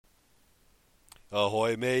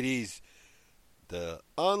Ahoy, mateys! The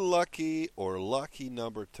unlucky or lucky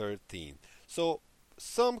number 13. So,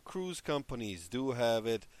 some cruise companies do have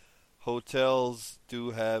it, hotels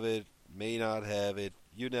do have it, may not have it.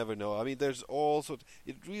 You never know. I mean, there's also,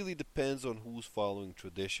 it really depends on who's following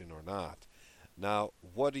tradition or not. Now,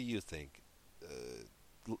 what do you think?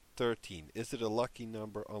 13. Is it a lucky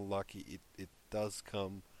number, unlucky? It does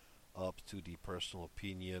come up to the personal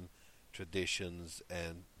opinion, traditions,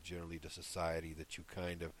 and generally the society that you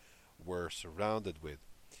kind of were surrounded with.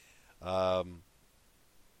 Um,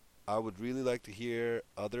 I would really like to hear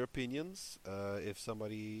other opinions. If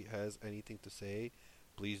somebody has anything to say,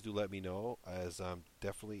 please do let me know, as I'm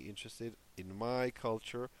definitely interested. In my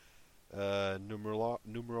culture,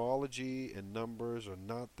 numerology and numbers are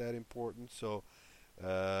not that important. So,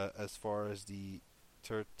 as far as the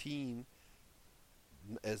 13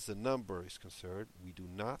 as a number is concerned, we do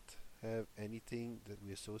not have anything that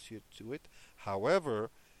we associate to it.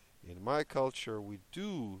 However, in my culture, we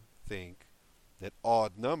do think that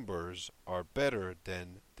odd numbers are better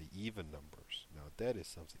than the even numbers. Now, that is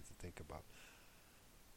something to think about.